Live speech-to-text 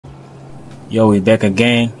Yo, we're back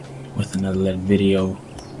again with another video.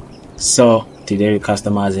 So today we're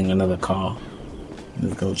customizing another car.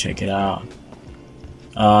 Let's go check it out.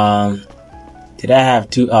 Today I have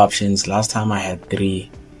two options. Last time I had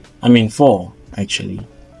four actually.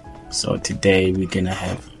 So today we're gonna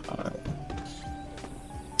have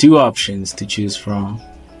two options to choose from.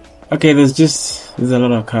 Okay, there's a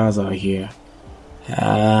lot of cars out here.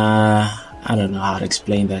 I don't know how to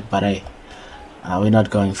explain that, but we're not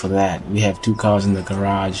going for that. We have two cars in the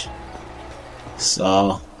garage,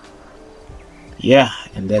 so yeah,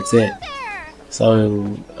 and that's it.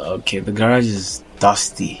 So okay, the garage is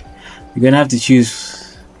dusty. We're gonna have to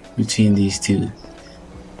choose between these two.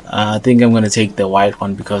 I think I'm gonna take the white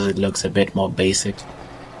one because it looks a bit more basic.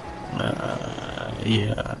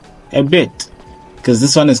 Yeah, a bit, because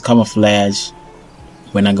this one is camouflage.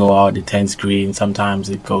 When I go out it turns green, sometimes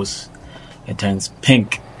it turns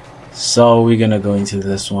pink. So we're gonna go into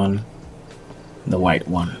this one, the white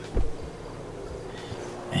one,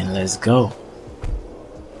 and let's go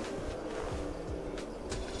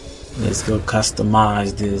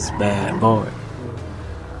customize this bad boy.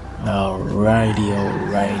 Alrighty.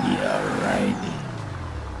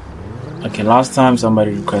 Okay, last time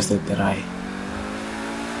somebody requested that I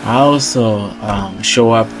also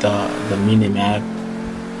show up the mini-map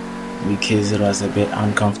because it was a bit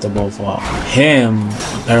uncomfortable for him,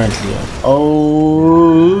 apparently.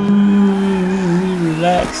 Oh,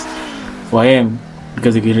 relax. For him,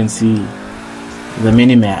 because he couldn't see the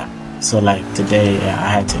mini-map. So like today, I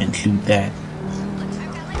had to include that.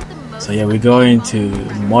 So yeah, we're going to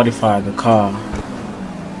modify the car.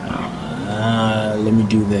 Let me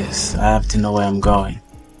do this. I have to know where I'm going.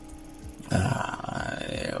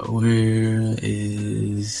 Where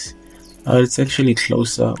is... Oh, it's actually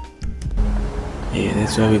close up. Yeah,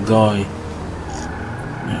 that's where we're going.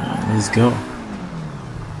 Let's go.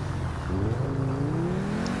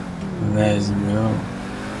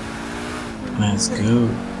 Let's go.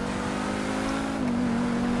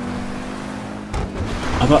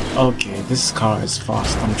 Okay, this car is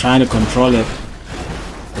fast. I'm trying to control it,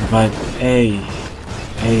 but hey,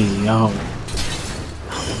 yo.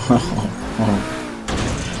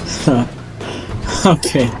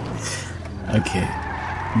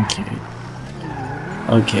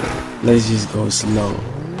 Okay, let's just go slow.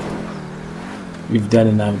 We've done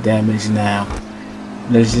enough damage now.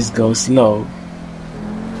 Let's just go slow.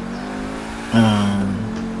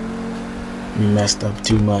 We messed up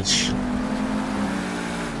too much.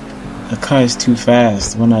 The car is too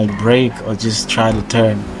fast. When I brake or just try to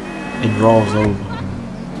turn, it rolls over.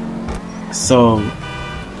 So,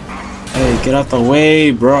 hey, get out the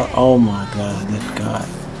way, bro. Oh my god,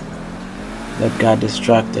 that guy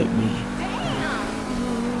distracted me.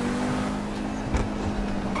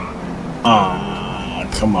 Ah,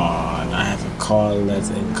 come on. I have a call that's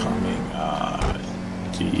incoming. Ah,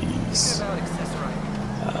 jeez.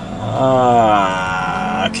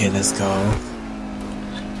 Okay, let's go.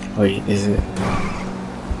 Wait, is it?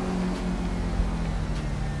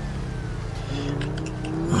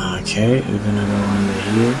 Okay, we're gonna go under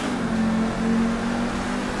here.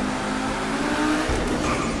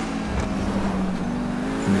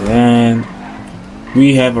 And then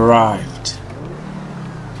we have arrived.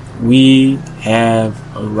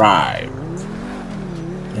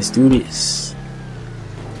 Let's do this.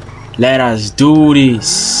 Let us do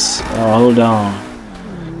this. Oh, hold on.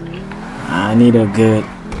 I need a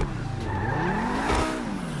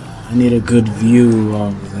good view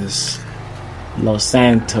of this Los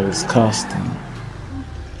Santos custom.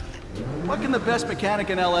 What can the best mechanic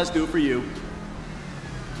in LS do for you?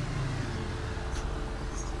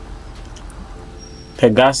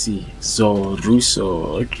 Pegassi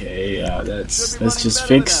Zorrusso. Okay, let's just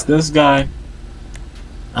fix this guy.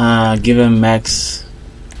 Give him max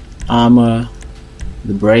armor,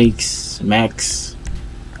 the brakes, max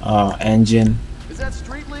engine, is that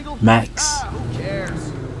street legal? max. Who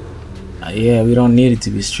cares? Yeah, we don't need it to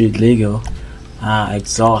be street legal.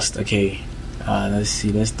 Exhaust. Okay, let's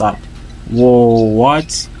see, let's start. Whoa,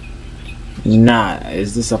 what? Nah,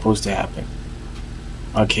 is this supposed to happen?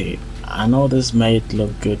 Okay, I know this might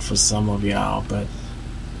look good for some of y'all, but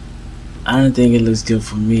I don't think it looks good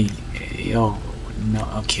for me. Yo, no.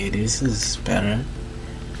 Okay, this is better.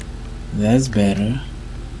 That's better.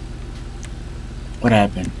 What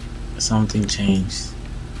happened? Something changed.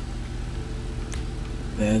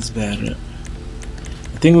 That's better.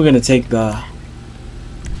 I think we're gonna take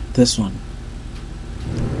this one,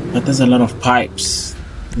 but there's a lot of pipes.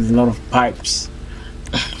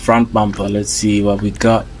 Front bumper. Let's see what we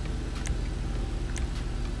got.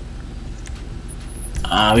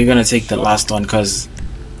 We're gonna take the last one because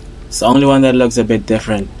It's the only one that looks a bit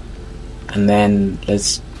different. And then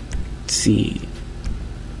let's see.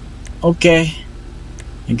 Okay,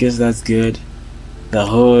 I guess that's good. The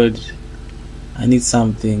hood, I need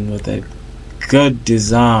something with a good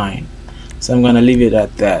design, so I'm gonna leave it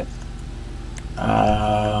at that.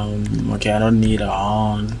 Okay, I don't need a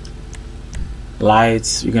horn.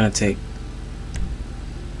 Lights, we're gonna take.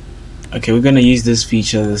 Okay, we're gonna use this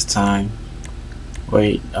feature this time.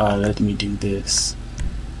 Wait, let me do this.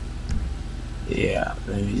 Yeah,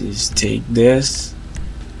 let me just take this.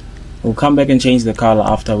 We'll come back and change the color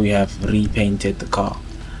after we have repainted the car.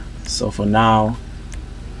 So for now,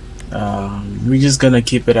 we're just gonna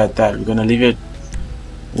keep it at that. We're gonna leave it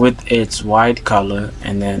with its white color,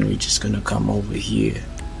 and then we're just gonna come over here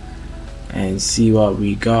and see what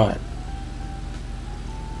we got.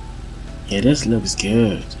 Yeah, this looks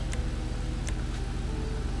good.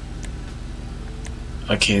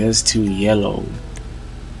 Okay, that's too yellow.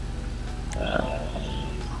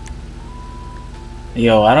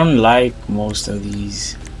 Yo, I don't like most of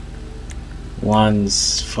these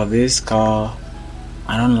ones for this car.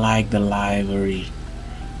 I don't like the livery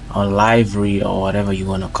or whatever you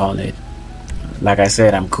want to call it. Like I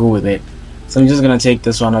said, I'm cool with it, so I'm just gonna take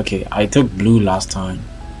this one. Okay, I took blue last time,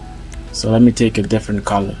 so let me take a different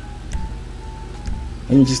color.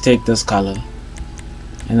 Let me just take this color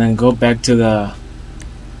and then go back to the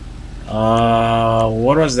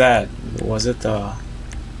what was that? Was it the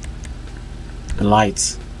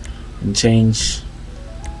lights? And change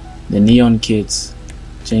the neon kits,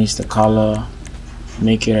 change the color,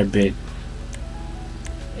 make it a bit,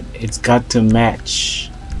 it's got to match.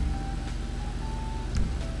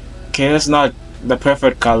 Okay, that's not the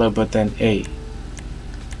perfect color, but then hey,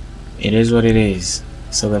 it is what it is.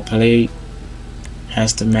 So the plate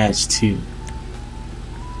has to match too.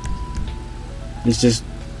 Let's just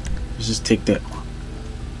take the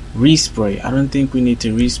respray. I don't think we need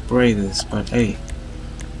to respray this, but hey,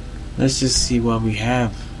 let's just see what we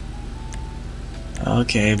have.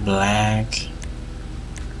 Okay, black.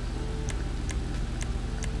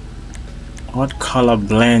 What color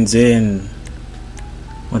blends in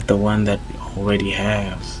with the one that we already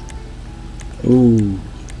have? Ooh,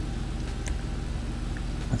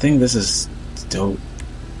 I think this is dope,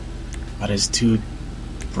 but it's too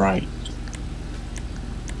bright.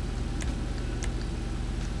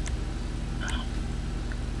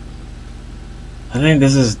 I think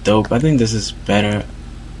this is dope. I think this is better.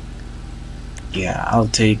 Yeah, I'll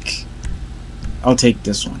take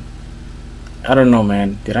this one. I don't know,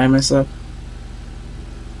 man. Did I mess up?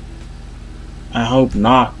 I hope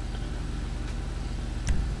not.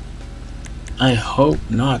 I hope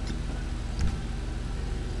not.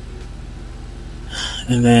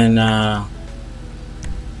 And then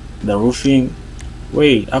the roofing.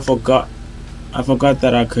 Wait, I forgot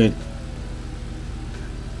that I could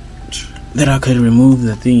remove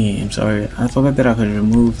the thingy. I'm sorry. I forgot that I could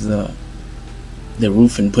remove the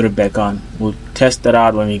roof and put it back on. We'll test that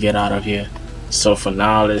out when we get out of here. So for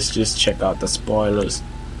now, let's just check out the spoilers.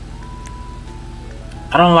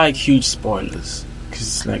 I don't like huge spoilers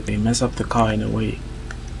because like they mess up the car in a way.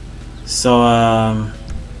 So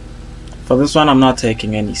for this one, I'm not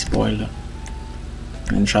taking any spoiler.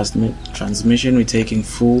 And transmission, we're taking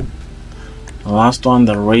full. The last one,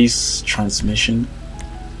 the race transmission,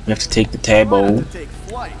 we have to take the turbo.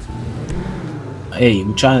 Hey,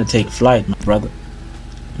 we're trying to take flight, my brother.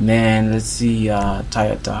 And then let's see,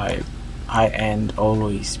 tire type, high end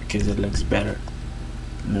always, because it looks better.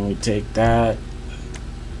 And then we take that.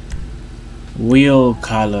 Wheel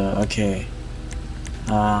color, okay.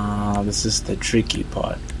 This is the tricky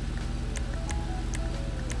part.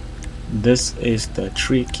 This is the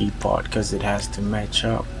tricky part because it has to match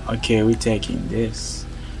up. Okay, we're taking this.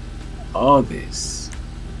 All this.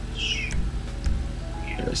 Here,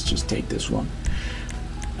 let's just take this one.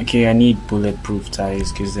 Okay, I need bulletproof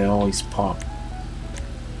tires because they always pop.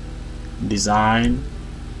 Design.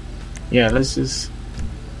 Yeah, let's just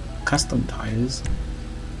custom tires.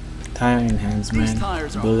 Tire enhancement,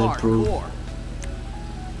 bulletproof.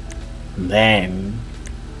 Then,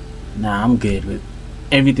 nah, I'm good with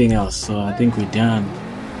everything else, so I think we're done.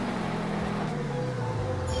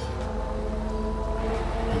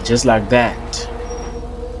 And just like that,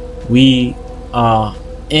 we are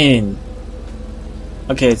in.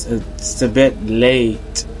 Okay, it's a bit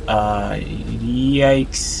late.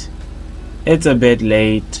 Yikes! It's a bit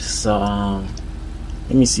late. So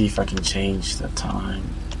let me see if I can change the time.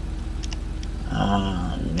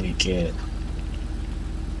 Make it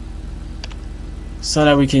so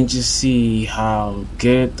that we can just see how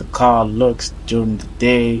good the car looks during the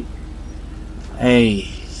day. Hey,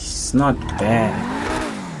 it's not bad.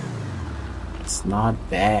 It's not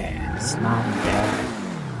bad. It's not bad.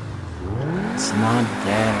 It's not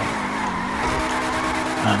bad.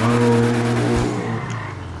 Oh,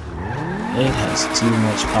 it has too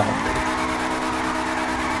much power.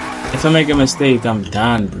 If I make a mistake, I'm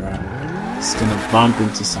done, bro. It's gonna bump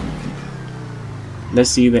into something. Let's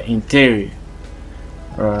see the interior.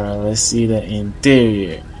 Let's see the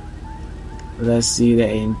interior. Let's see the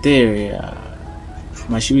interior.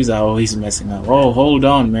 My shoes are always messing up. Oh, hold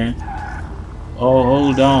on, man. Oh,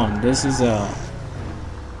 hold on. This is I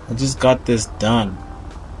just got this done.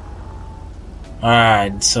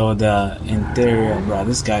 Alright, so the interior, bro.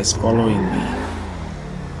 This guy's following me.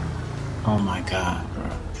 Oh my god, bro.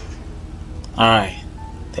 Alright,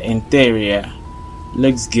 the interior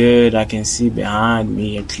looks good. I can see behind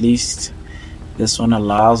me. At least this one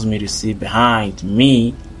allows me to see behind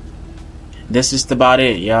me. That's just about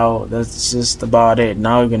it, yo. That's just about it.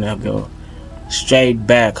 Now we're gonna go straight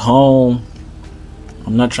back home.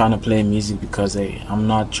 I'm not trying to play music because hey, I'm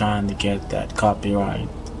not trying to get that copyright,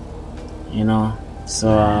 you know. So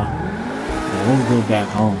we'll go back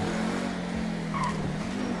home.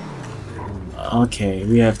 Okay,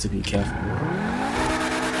 we have to be careful.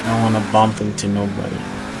 I don't want to bump into nobody.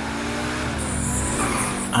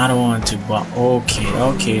 I don't want to bump.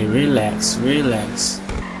 Okay, relax.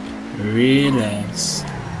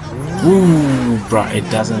 Ooh, bro, it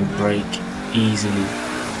doesn't break easily.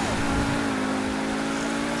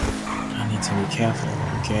 I need to be careful.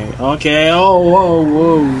 Okay. Oh,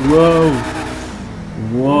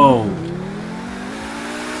 whoa.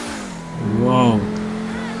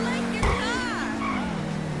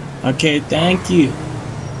 Okay, thank you.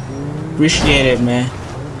 Appreciate it, man.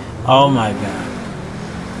 Oh my god.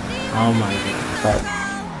 But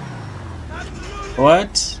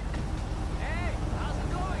what?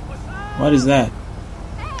 What is that?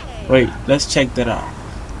 Wait, let's check that out.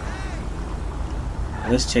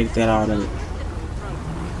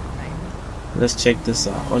 Let's check this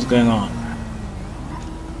out. What's going on?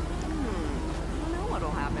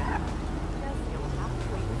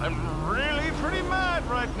 I'm really pretty mad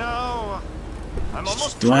right now. I'm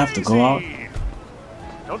almost Do I have to go out?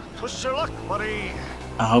 Don't push your luck, buddy.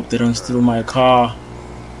 I hope they don't steal my car.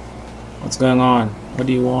 What's going on? What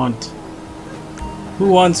do you want?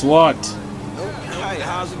 Who wants what? Hey,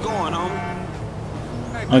 how's it going, homie?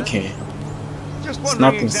 Okay. Just It's wondering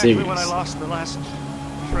nothing exactly serious. when I lost the last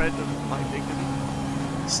shred of my dignity.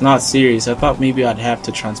 It's not serious. I thought maybe I'd have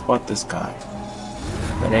to transport this guy.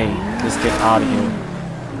 But hey, let's get out of here.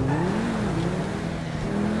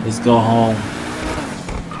 Let's go home.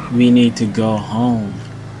 We need to go home.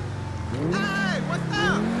 Hey, what's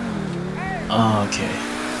up? Okay.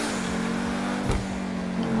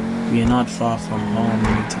 We are not far from home. We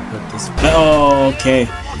need to put this. Oh, okay.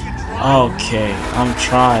 I'm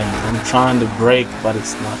trying to brake, but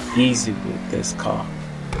it's not easy with this car.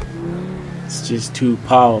 It's just too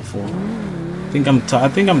powerful. I think I'm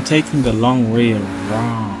taking the long way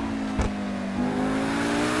around.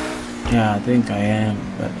 Yeah, I think I am.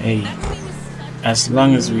 But hey, as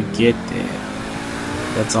long as we get there,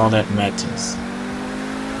 that's all that matters.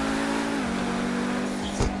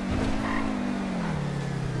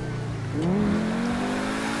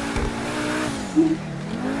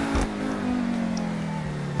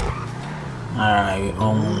 Alright, we're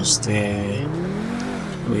almost there.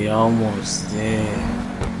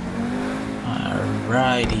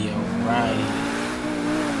 Alrighty.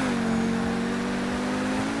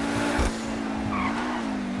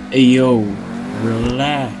 Hey yo,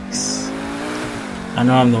 relax. I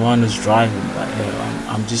know I'm the one who's driving, but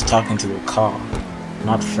I'm just talking to the car,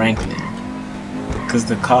 not Franklin. Because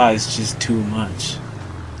the car is just too much.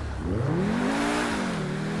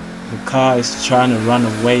 The car is trying to run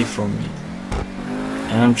away from me.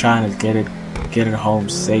 And I'm trying to get it home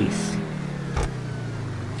safe.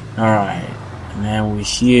 Alright, and then we're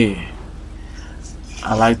here.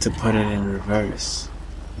 I like to put it in reverse.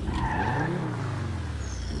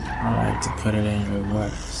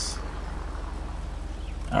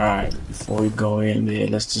 Alright, before we go in there,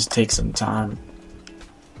 let's just take some time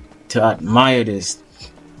to admire this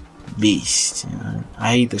beast. You know?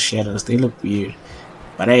 I hate the shadows, they look weird.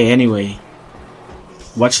 But hey, anyway,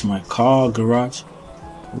 watch my car, garage.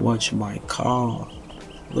 Watch my car.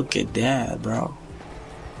 Look at that, bro.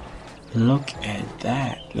 Look at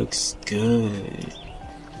that. Looks good.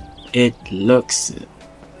 It looks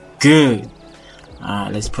good.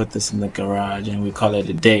 Alright, let's put this in the garage and we call it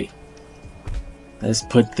a day. Let's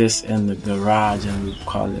put this in the garage and we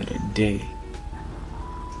call it a day.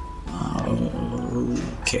 Oh,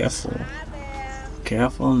 careful.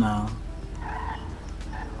 Careful now.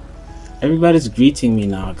 Everybody's greeting me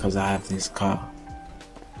now because I have this car.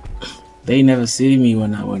 They never see me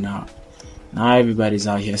when I went out. Now everybody's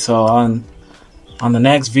out here. So on the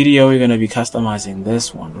next video, we're gonna be customizing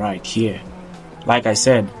this one right here. Like I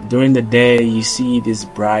said, during the day you see these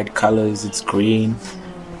bright colors. It's green.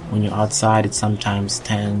 When you're outside, it's sometimes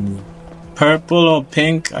tan, purple or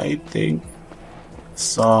pink, I think.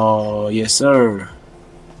 So yes, sir.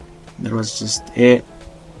 That was just it.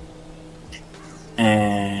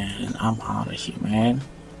 And I'm out of here, man.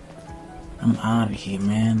 I'm out of here,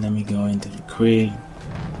 man. Let me go into the crib.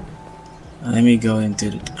 Let me go into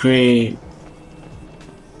the crib.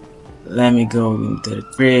 Let me go into the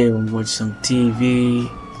crib and watch some TV.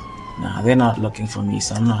 Nah, they're not looking for me,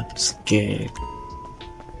 so I'm not scared.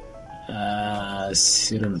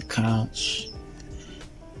 Sit on the couch,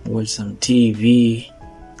 watch some TV.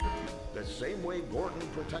 The same way Gordon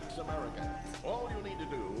protects America. All you need to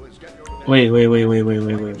do is get your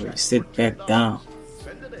Wait. Sit back down.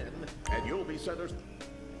 send it in, and you'll be sent a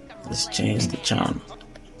Let's change the channel.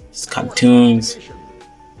 It's cartoons.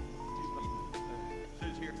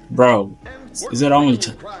 Bro, is it only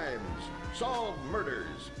crimes, solve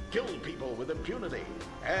murders, kill people with impunity,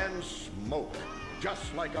 and smoke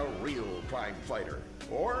just like a real crime fighter.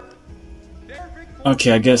 Or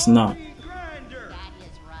okay, I guess not.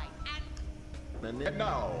 and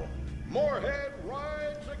now, Moorhead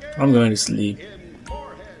rides again. I'm going to sleep. In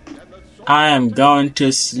Moorhead and the I am going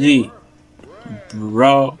to sleep,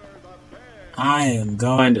 bro. I am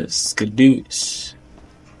going to skadoosh.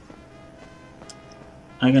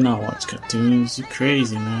 I cannot watch cartoons. You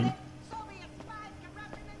crazy, man.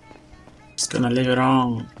 Just gonna leave it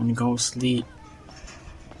on and go sleep.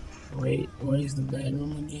 Wait, where's the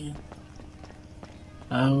bedroom again?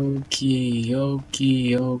 Okay.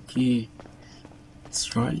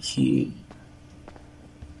 It's right here.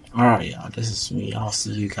 Alright, y'all. This is me. I'll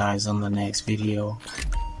see you guys on the next video.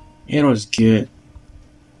 It was good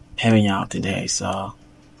having y'all today, so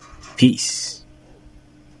peace.